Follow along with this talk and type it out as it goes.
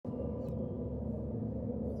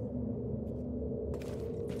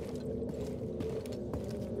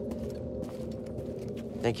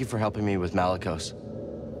Thank you for helping me with Malicos.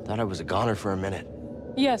 Thought I was a goner for a minute.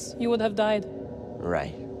 Yes, you would have died.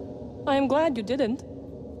 Right. I am glad you didn't.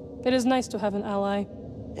 It is nice to have an ally.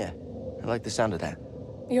 Yeah, I like the sound of that.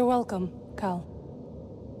 You're welcome, Cal.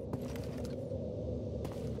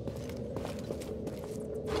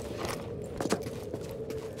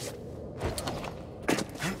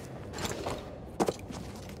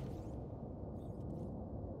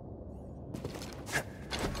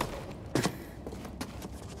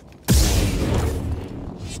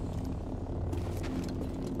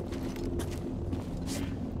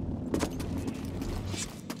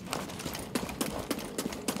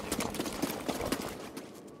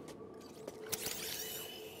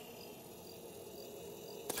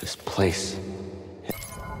 This place.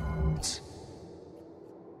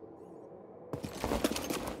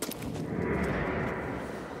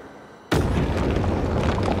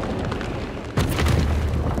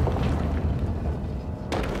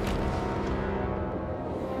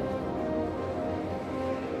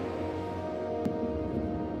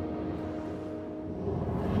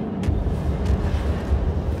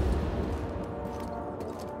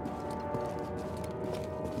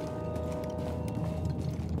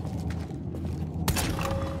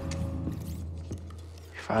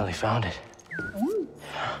 Finally found it.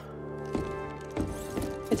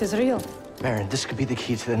 It is real. Baron, this could be the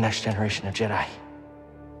key to the next generation of Jedi.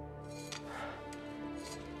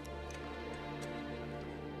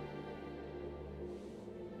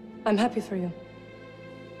 I'm happy for you.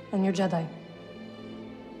 And your Jedi.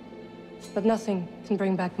 But nothing can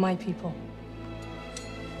bring back my people.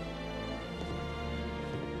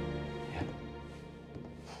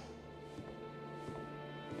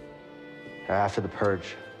 After the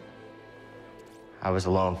Purge, I was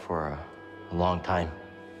alone for a long time.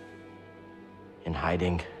 In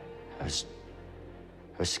hiding, I was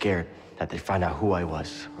scared that they'd find out who I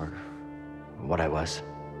was, or what I was.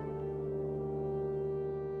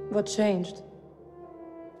 What changed?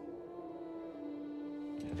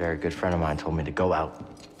 A very good friend of mine told me to go out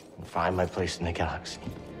and find my place in the galaxy.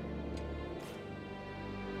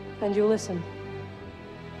 And you listened?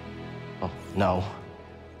 Well, no.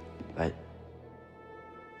 But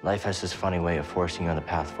life has this funny way of forcing you on the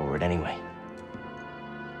path forward anyway.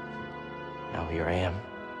 Now here I am.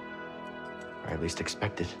 Or at least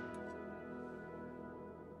expected.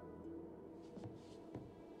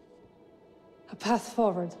 A path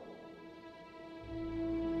forward.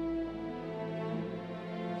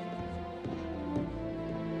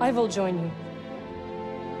 I will join you.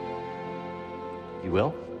 You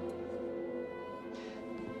will?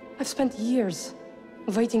 I've spent years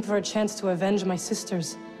waiting for a chance to avenge my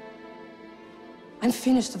sisters. I'm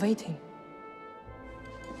finished waiting.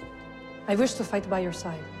 I wish to fight by your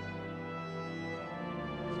side.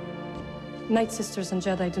 Night Sisters and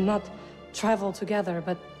Jedi do not travel together,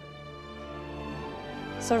 but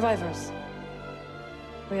survivors,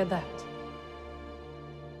 we adapt.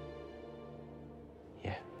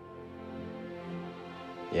 Yeah.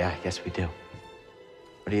 Yeah, I guess we do.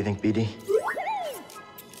 What do you think, BD?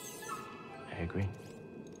 I agree.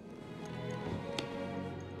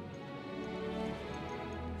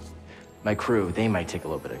 My crew, they might take a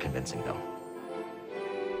little bit of convincing, though.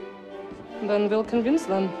 Then we'll convince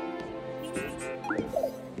them.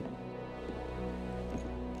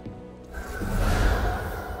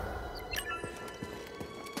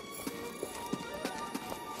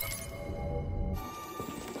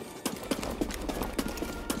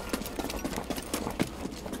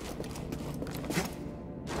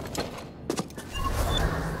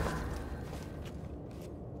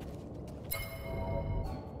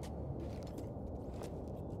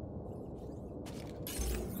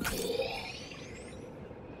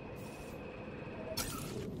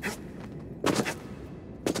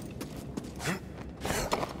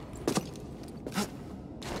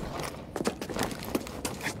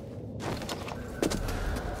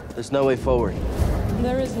 There's no way forward.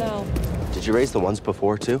 There is now. Did you raise the ones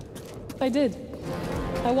before, too? I did.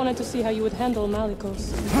 I wanted to see how you would handle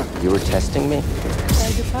Malicos. You were testing me?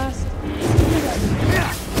 And you passed.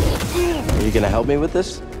 Are you gonna help me with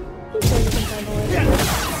this? I'm sure you can handle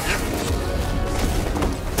it.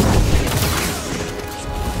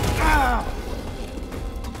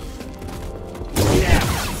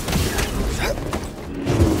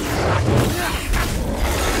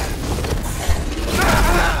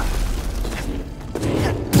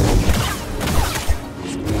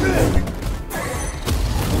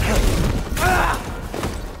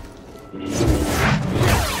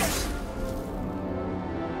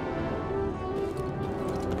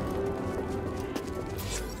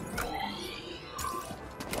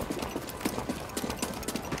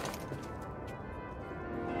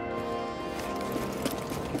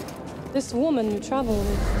 This woman you travel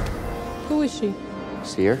with, who is she?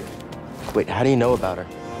 Seer? Wait, how do you know about her?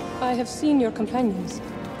 I have seen your companions.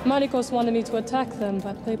 Marikos wanted me to attack them,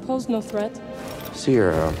 but they posed no threat.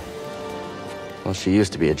 Seer, well, she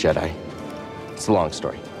used to be a Jedi. It's a long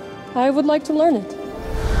story. I would like to learn it.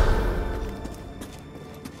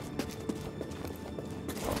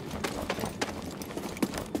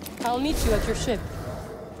 I'll meet you at your ship.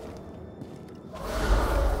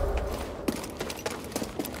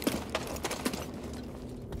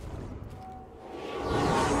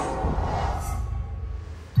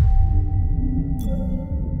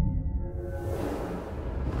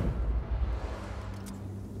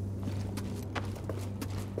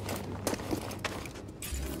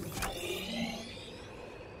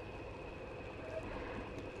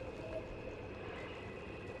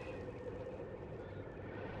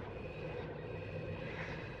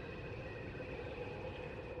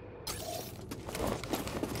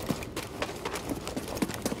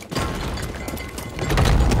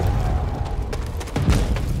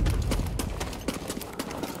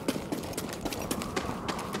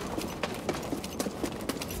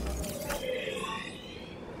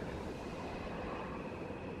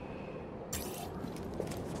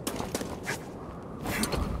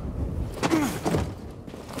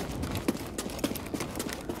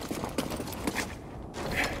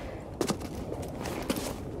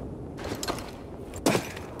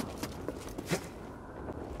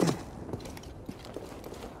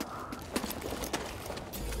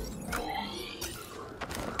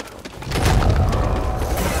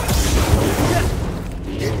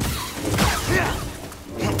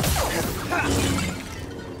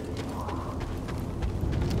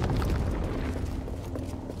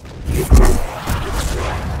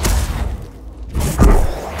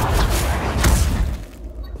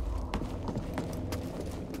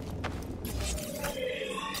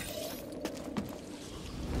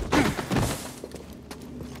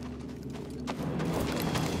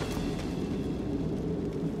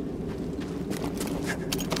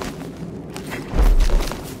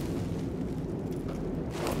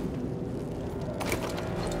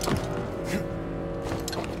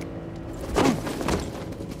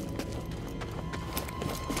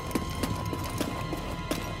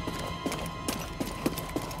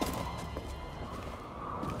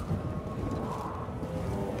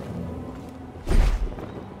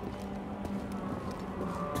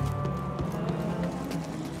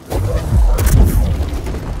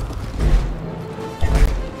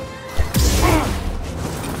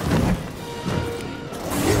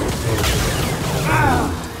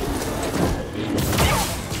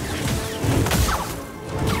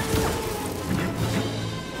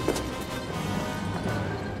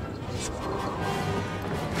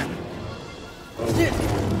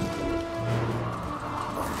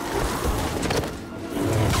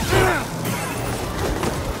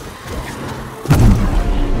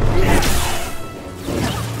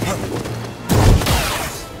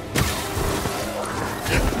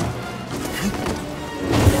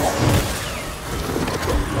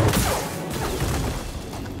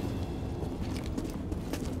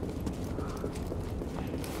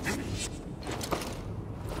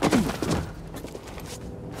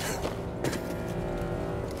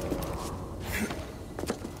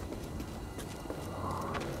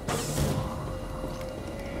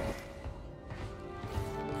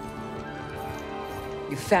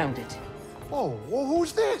 You found it. Oh, well,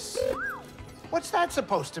 who's this? What's that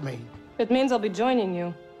supposed to mean? It means I'll be joining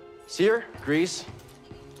you. Seer, Grease,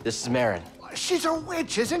 this is Marin. She's a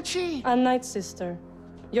witch, isn't she? A Night Sister.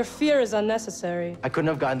 Your fear is unnecessary. I couldn't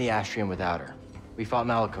have gotten the Astrium without her. We fought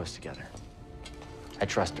Malicos together. I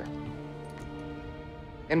trust her.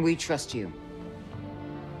 And we trust you.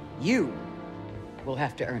 You will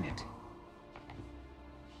have to earn it.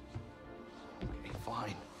 Okay,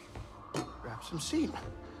 fine. Grab some seat.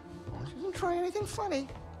 As long as you don't try anything funny.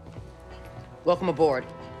 Welcome aboard.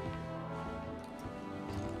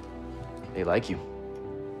 They like you.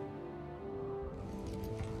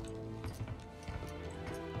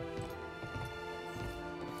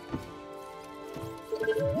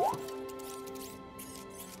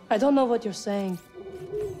 I don't know what you're saying.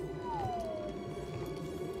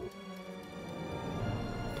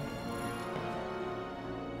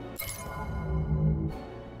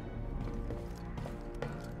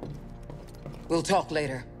 We'll talk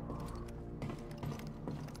later.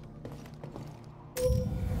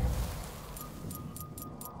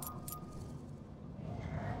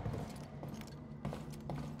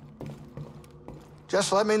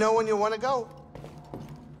 Just let me know when you want to go.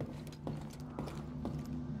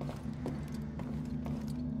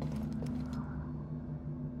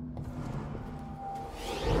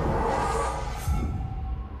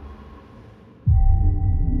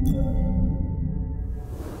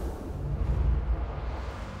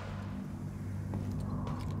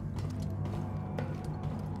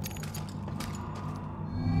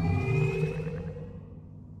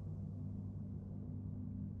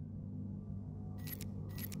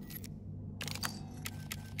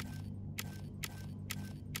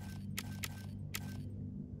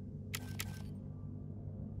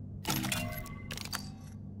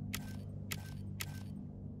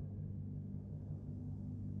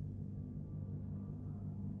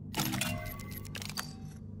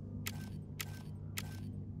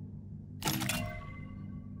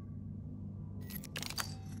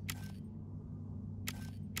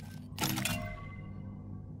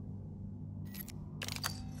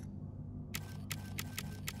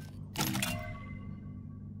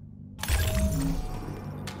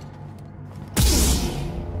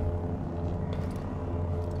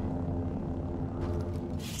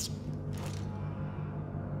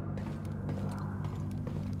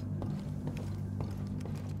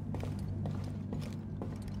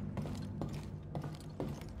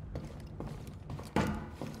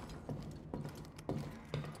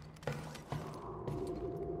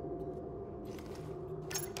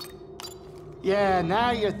 Yeah,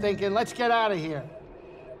 now you're thinking, let's get out of here.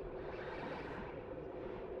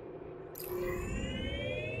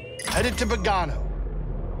 Headed to Bogano.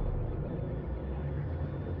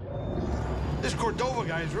 This Cordova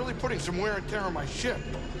guy is really putting some wear and tear on my ship.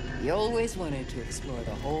 He always wanted to explore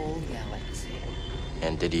the whole galaxy.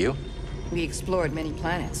 And did you? We explored many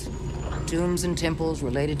planets. Tombs and temples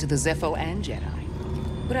related to the Zepho and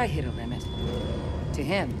Jedi. But I hit a limit. To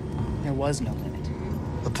him, there was no limit.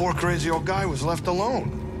 The poor crazy old guy was left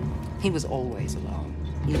alone. He was always alone,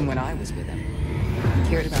 even when I was with him. He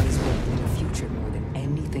cared about his work and the future more than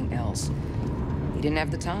anything else. He didn't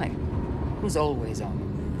have the time. He was always on the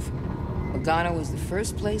move. Bogano was the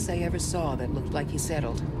first place I ever saw that looked like he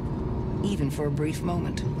settled, even for a brief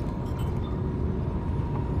moment.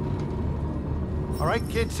 All right,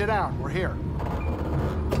 kids, sit down. We're here.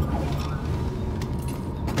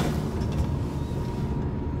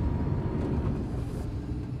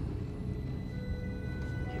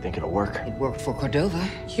 You think it'll work? It worked for Cordova.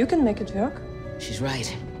 You can make it work. She's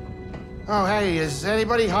right. Oh, hey, is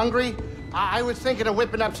anybody hungry? I was thinking of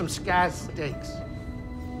whipping up some scaz steaks.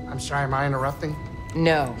 I'm sorry, am I interrupting?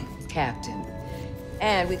 No, Captain.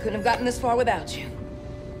 And we couldn't have gotten this far without you.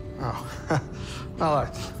 Oh,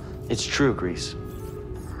 well, It's true, Grease.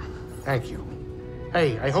 thank you.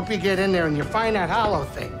 Hey, I hope you get in there and you find that hollow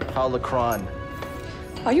thing. Holocron.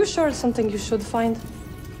 Are you sure it's something you should find?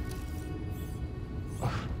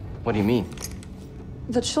 What do you mean?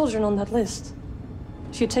 The children on that list.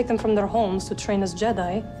 If you take them from their homes to train as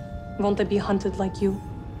Jedi, won't they be hunted like you?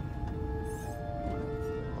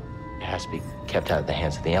 It has to be kept out of the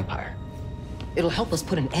hands of the Empire. It'll help us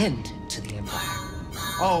put an end to the Empire.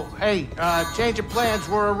 Oh, hey, change of plans,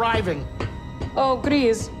 we're arriving. Oh,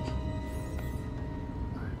 Grease.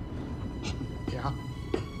 Yeah?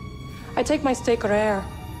 I take my steak rare.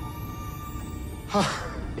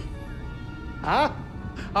 Huh?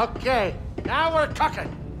 Okay, now we're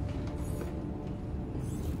cooking.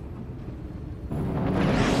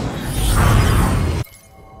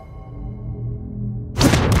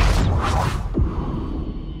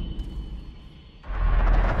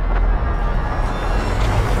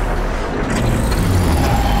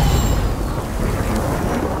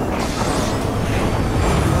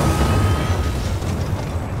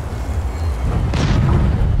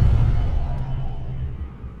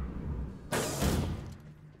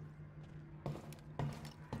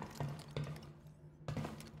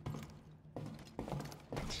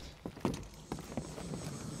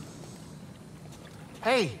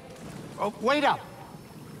 Hey, oh, wait up.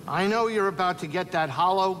 I know you're about to get that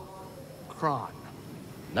hollow cron.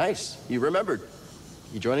 Nice. You remembered.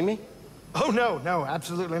 You joining me? Oh, no,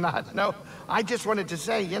 absolutely not. No, I just wanted to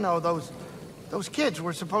say, you know, those kids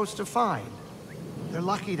we're supposed to find. They're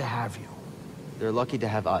lucky to have you. They're lucky to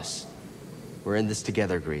have us. We're in this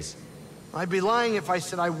together, Grease. I'd be lying if I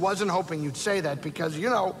said I wasn't hoping you'd say that because, you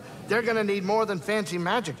know, they're gonna need more than fancy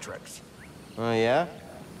magic tricks. Oh, yeah?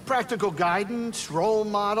 Practical guidance, role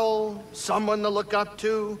model, someone to look up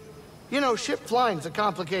to. You know, ship flying's a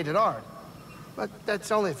complicated art. But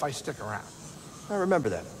that's only if I stick around. I remember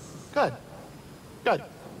that. Good. Good.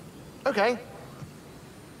 Okay.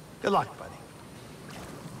 Good luck, buddy.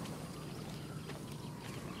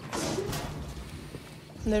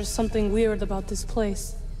 There's something weird about this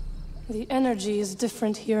place. The energy is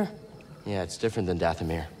different here. Yeah, it's different than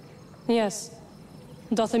Dathomir. Yes.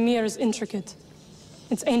 Dathomir is intricate.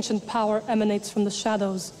 Its ancient power emanates from the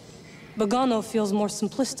shadows. Bogano feels more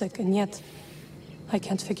simplistic, and yet I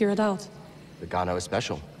can't figure it out. Bogano is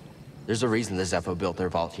special. There's a reason the Zepho built their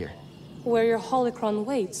vault here. Where your holocron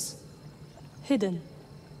waits. Hidden.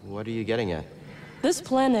 What are you getting at? This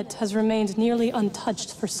planet has remained nearly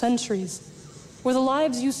untouched for centuries. Were the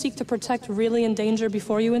lives you seek to protect really in danger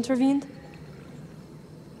before you intervened?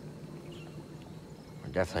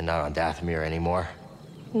 We're definitely not on Dathomir anymore.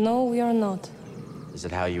 No, we are not. Is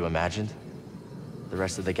it how you imagined? The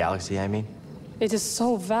rest of the galaxy, I mean? It is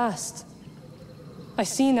so vast. I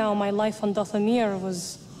see now my life on Dathomir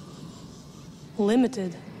was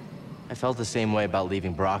limited. I felt the same way about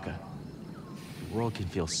leaving Baraka. The world can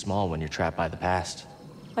feel small when you're trapped by the past.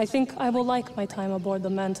 I think I will like my time aboard the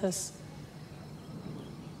Mantis.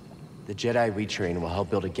 The Jedi retrain will help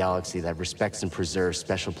build a galaxy that respects and preserves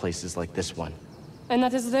special places like this one. And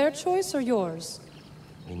that is their choice or yours?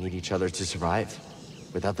 We need each other to survive.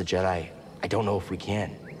 Without the Jedi, I don't know if we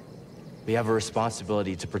can. We have a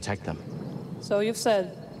responsibility to protect them. So you've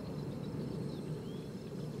said.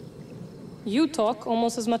 You talk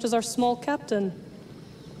almost as much as our small captain.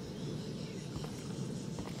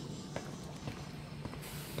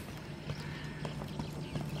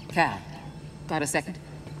 Cal, got a second?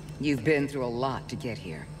 You've been through a lot to get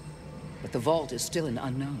here. But the vault is still an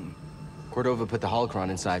unknown. Cordova put the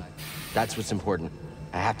holocron inside. That's what's important.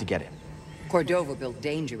 I have to get it. Cordova built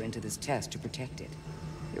danger into this test to protect it.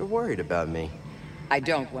 You're worried about me. I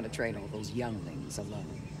don't want to train all those younglings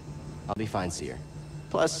alone. I'll be fine, Seer.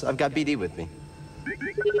 Plus, I've got BD with me.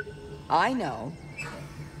 I know.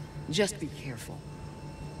 Just be careful.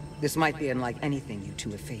 This might be unlike anything you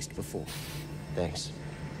two have faced before. Thanks.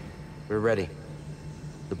 We're ready.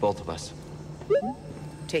 The both of us.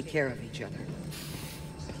 Take care of each other.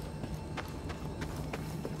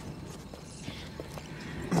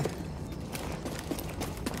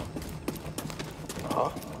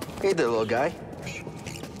 Oh, hey there, little guy.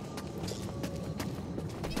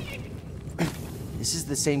 This is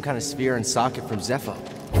the same kind of sphere and socket from Zepho.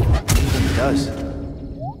 What do you think it does?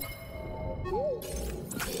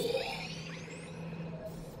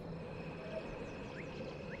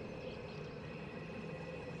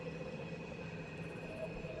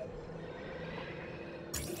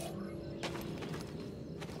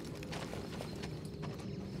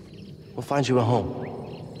 We'll find you a home.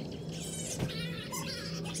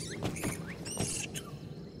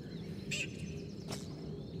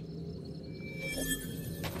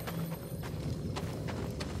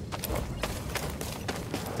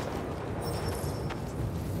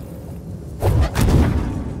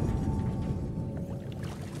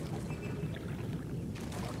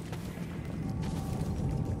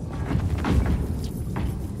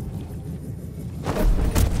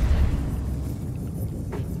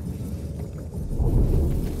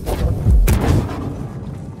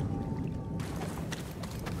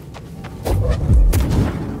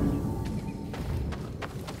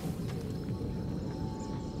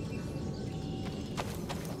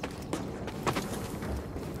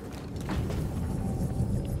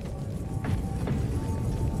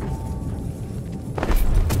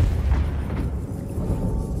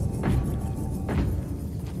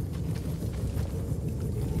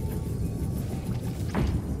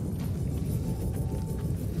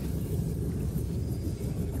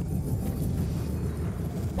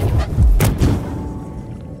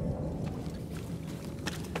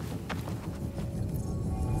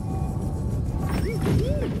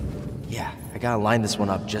 I gotta line this one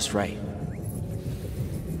up just right.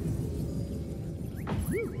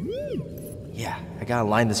 Yeah, I gotta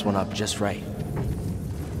line this one up just right.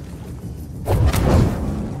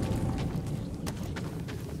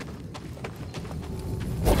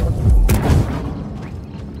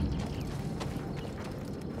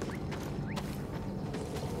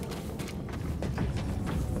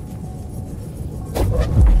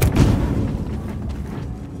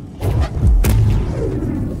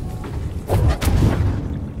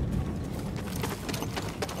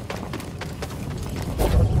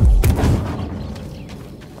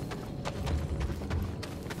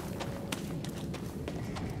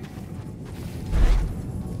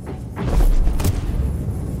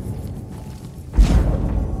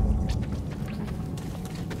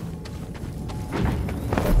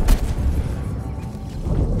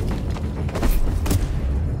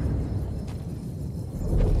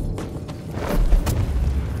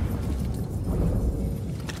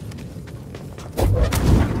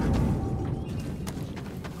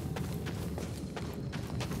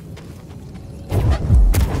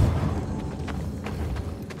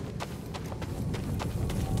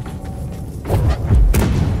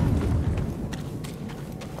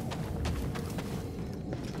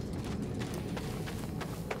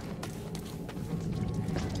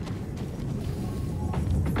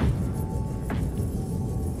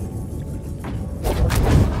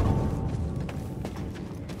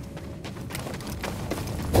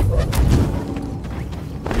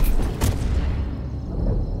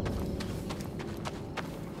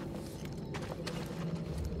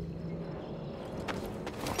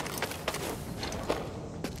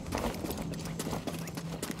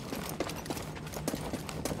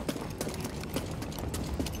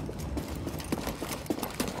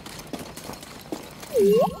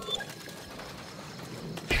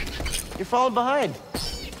 You're falling behind.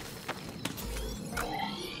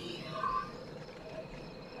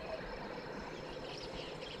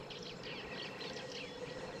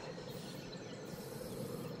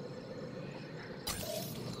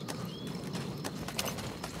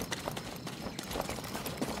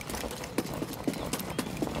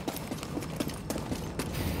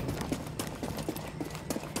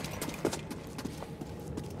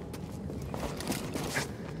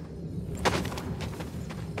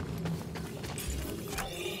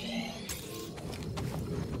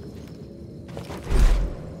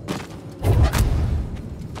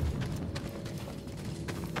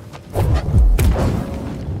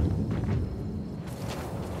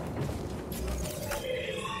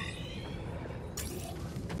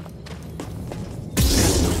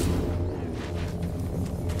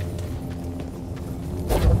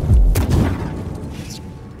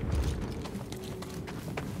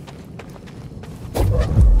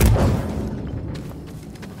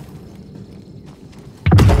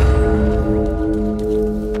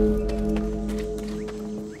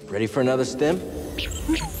 Ready for another stim?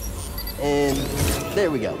 And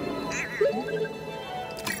there we go.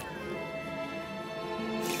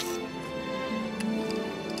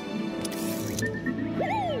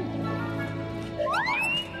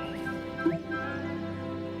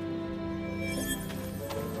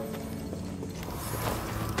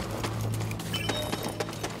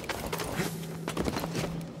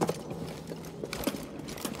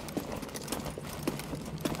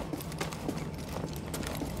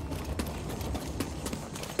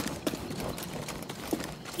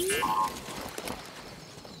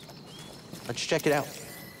 Let's check it out.